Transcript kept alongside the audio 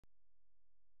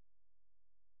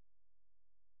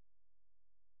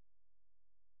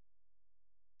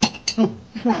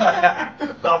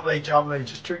Lovely, jubbly,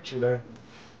 just tricked you there.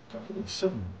 I think it's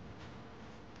 7.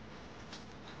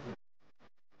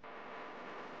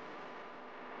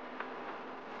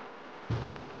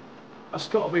 That's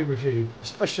got to be reviewed,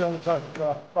 especially on the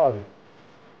TGI Friday.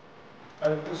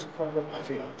 And it doesn't quite look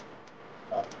heavy,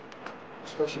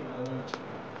 especially when I know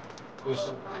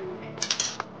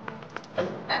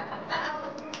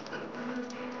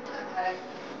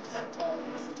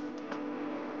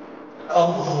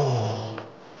oh,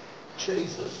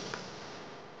 Jesus.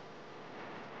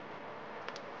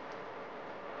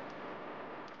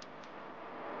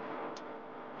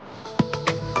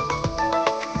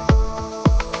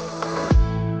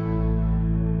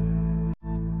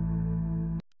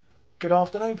 Good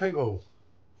afternoon, people.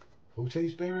 Full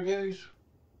TGI Reviews,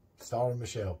 starring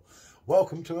Michelle.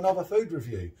 Welcome to another food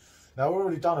review. Now, we've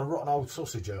already done a rotten old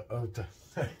sausage, a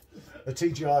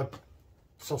TGI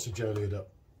sausage earlier that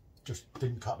just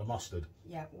didn't cut the mustard.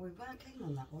 Yeah, we weren't keen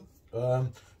on that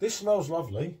one. This smells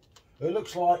lovely. It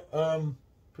looks like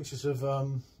pieces of,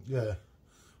 yeah,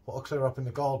 what I clear up in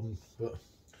the garden, but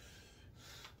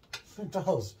it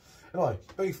does. Anyway,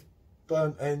 beef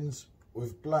burnt ends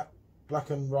with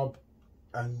blackened rub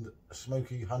and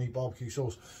smoky honey barbecue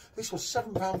sauce. This was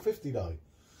 £7.50 though.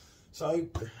 So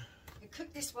We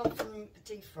cooked this one from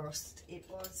defrost. It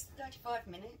was 35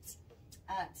 minutes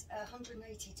at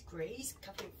 180 degrees,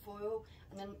 covered in foil,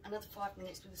 and then another 5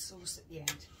 minutes with the sauce at the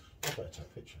end. I better take a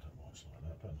picture of that like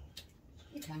that, don't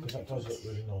I? You can. Because that does look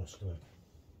really nice, doesn't it?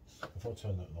 If I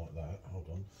turn that like that, hold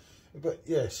on. But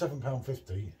yeah,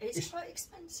 £7.50. It's quite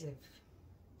expensive.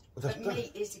 But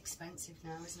meat is expensive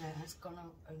now, isn't it? It has gone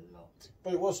up a lot.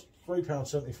 But it was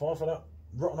 £3.75 for that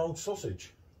rotten old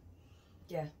sausage.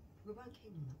 Yeah, we weren't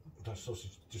keen on that one. That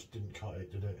sausage just didn't cut it,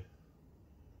 did it?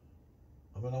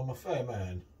 I mean, I'm a fair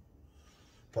man,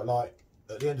 but like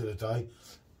at the end of the day,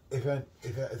 if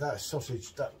that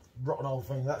sausage, that rotten old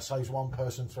thing, that saves one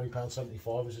person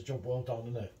 £3.75, it's a job well done,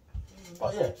 isn't it?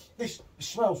 But yeah, this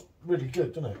smells really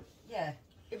good, doesn't it? Yeah,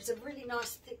 it was a really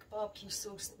nice thick barbecue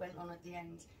sauce that went on at the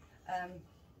end. And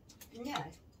yeah,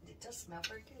 it does smell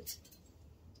very good.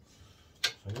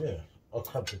 So yeah, I'll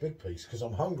grab the big piece because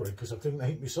I'm hungry because I didn't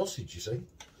eat my sausage, you see.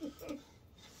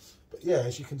 But yeah,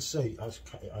 as you can see, I just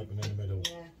cut it open in the middle.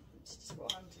 Yeah, it's just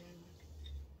what I'm doing.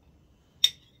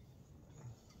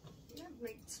 Yeah,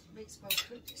 meat's well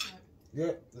cooked, isn't it?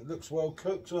 Yeah, it looks well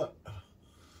cooked. Look.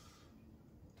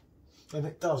 And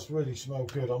it does really smell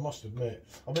good, I must admit.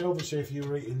 I mean, obviously, if you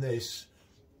were eating this,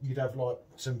 you'd have like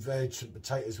some veg, some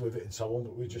potatoes with it and so on,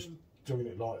 but we're just doing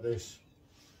it like this.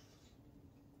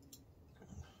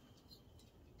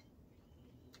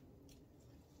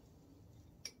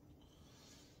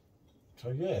 So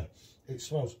yeah, it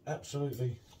smells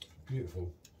absolutely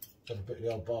beautiful. Have a bit of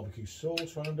the old barbecue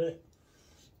sauce around it,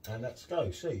 and let's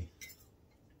go, see.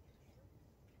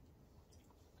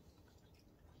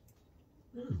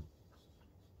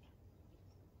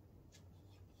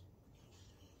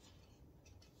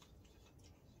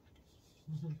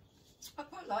 I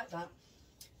quite like that.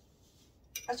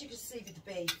 As you can see with the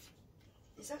beef,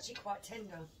 it's actually quite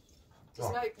tender.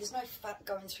 There's no fat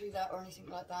going through that or anything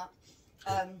like that.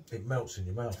 It melts in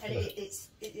your mouth. And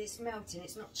it's melting.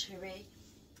 It's not chewy.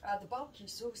 The barbecue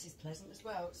sauce is pleasant as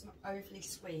well. It's not overly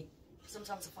sweet.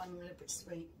 Sometimes I find them a little bit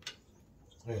sweet.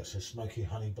 Yeah, it's a smoky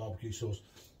honey barbecue sauce.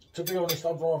 To be honest,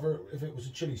 I'd rather if it was a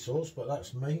chilli sauce, but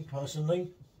that's me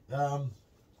personally.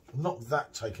 Not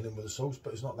that taken in with the sauce,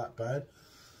 but it's not that bad.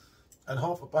 And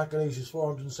half a bag of these is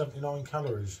 479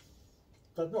 calories.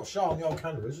 They're not shy on the old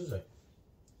calories, is it?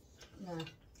 No.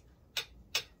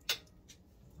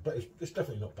 But it's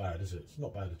definitely not bad, is it? It's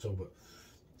not bad at all. But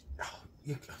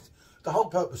the whole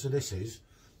purpose of this is,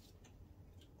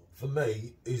 for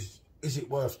me, is it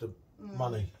worth the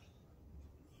money?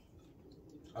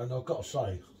 And I've got to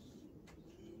say,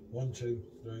 1, 2,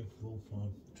 3, 4, 5,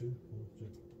 2, 4,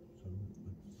 6, 7,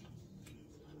 8.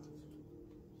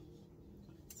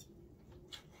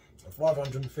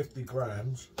 550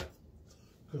 grams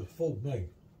could have fooled me.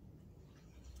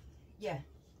 Yeah.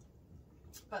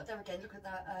 But there again, look at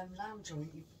that lamb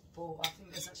joint you bought. I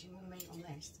think there's actually more meat on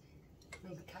this. I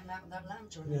think it came out with that lamb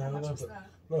joint. Yeah, how much was that?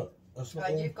 Look, that's not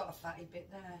all, you've got a fatty bit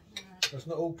there. Yeah. That's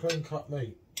not all clean cut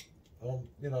meat.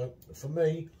 You know, for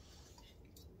me,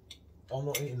 I'm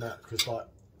not eating that because like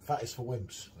fat is for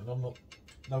wimps, and I'm not.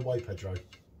 No way, Pedro.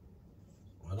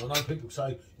 And I know people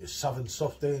say it's southern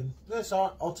soft in. That's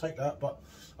alright, I'll take that, but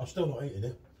I'm still not eating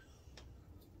it.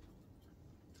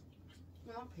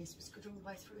 Well, our piece was good all the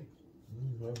way through.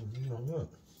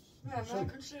 Yeah, I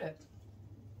can see it.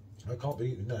 I can't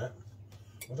be eating that.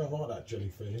 I don't like that jelly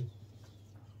feeling.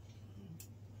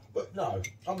 But no,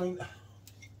 I mean,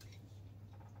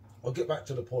 I'll get back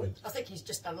to the point. I think he's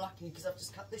just unlucky because I've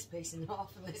just cut this piece in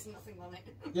half and there's nothing on it.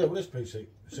 Yeah, well, this piece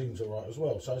seems alright as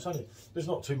well. So it's only, there's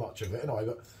not too much of it anyway.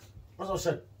 But as I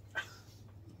said,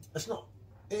 it's not.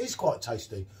 It is quite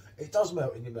tasty. It does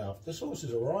melt in your mouth. The sauce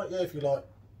is alright. Yeah, if you like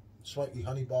Smokey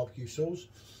honey barbecue sauce.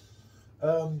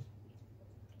 But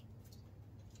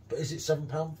is it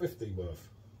 £7.50 worth?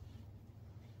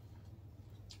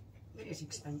 It is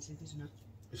expensive, isn't it?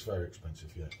 It's very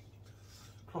expensive, yeah.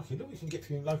 Crikey, look what you can get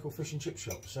for your local fish and chip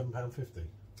shop, £7.50.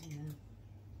 Yeah.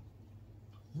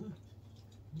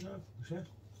 Yeah, yeah.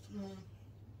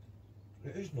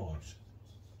 It is nice.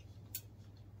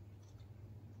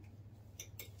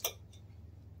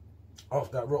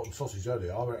 After that rotten sausage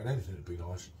earlier, I reckon anything would be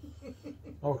nice.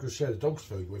 I could share the dog's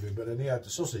food with him, but then he had the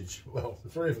sausage. Well, the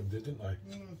three of them did, didn't they?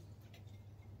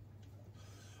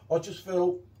 I just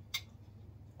feel,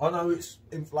 I know it's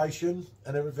inflation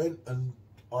and everything, and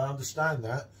I understand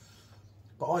that,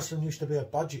 but Iceland used to be a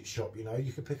budget shop, you know.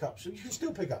 You could pick up some, you can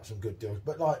still pick up some good deals,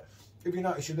 but like, if you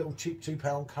notice your little cheap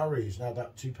 £2 curry is now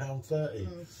about £2.30.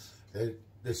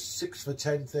 The 6 for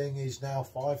 10 thing is now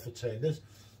 5 for 10. There's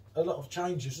a lot of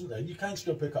changes, isn't there? You can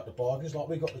still pick up the bargains, like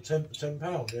we got the 10 for £10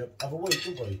 the other week,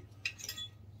 didn't we?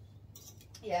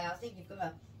 Yeah, I think you've got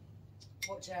to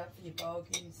watch out for your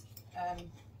bargains,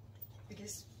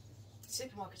 because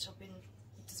supermarket shopping,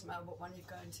 it doesn't matter what one you're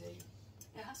going to,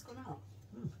 it has gone up.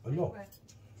 A lot.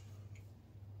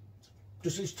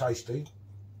 This is tasty,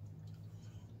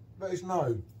 but it's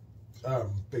no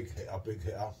big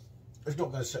hitter. It's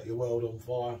not going to set your world on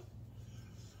fire.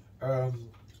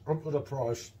 For the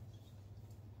price,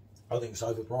 I think it's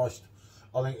overpriced.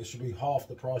 I think it should be half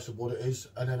the price of what it is,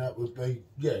 and then that would be,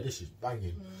 yeah, this is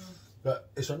banging. But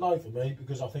it's a no for me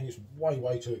because I think it's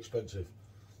way too expensive.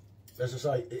 As I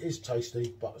say, it is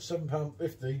tasty, but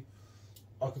 £7.50,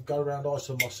 I could go around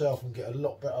Iceland myself and get a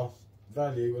lot better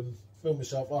value and fill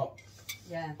myself up.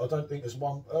 Yeah. I don't think there's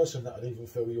one person that would even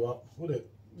fill you up, would it?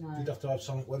 No. You'd have to have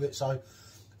something with it. So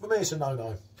for me, it's a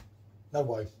no-no. No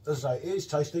way. As I say, it is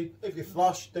tasty. If you're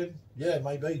flush, then yeah,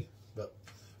 maybe. But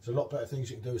there's a lot better things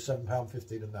you can do with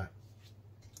 £7.50 than that.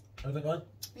 Anything, mate?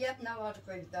 Yep, no, I'd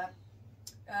agree with that.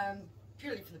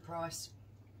 Purely for the price,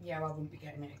 yeah, I wouldn't be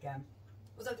getting it again.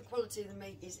 Although the quality of the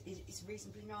meat is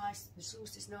reasonably nice, the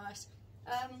sauce is nice.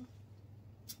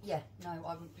 Yeah, no,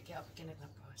 I wouldn't pick it up again at that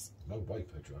price. No way,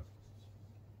 Pedro.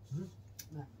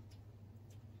 No.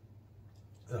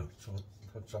 Yeah, so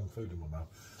I've had some food in my mouth.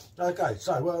 Okay,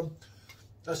 so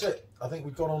that's it. I think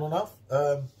we've gone on enough.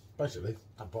 Basically,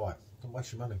 don't buy it. Don't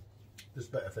waste your money. There's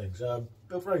better things.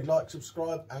 Feel free, like,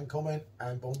 subscribe and comment,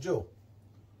 and bonjour.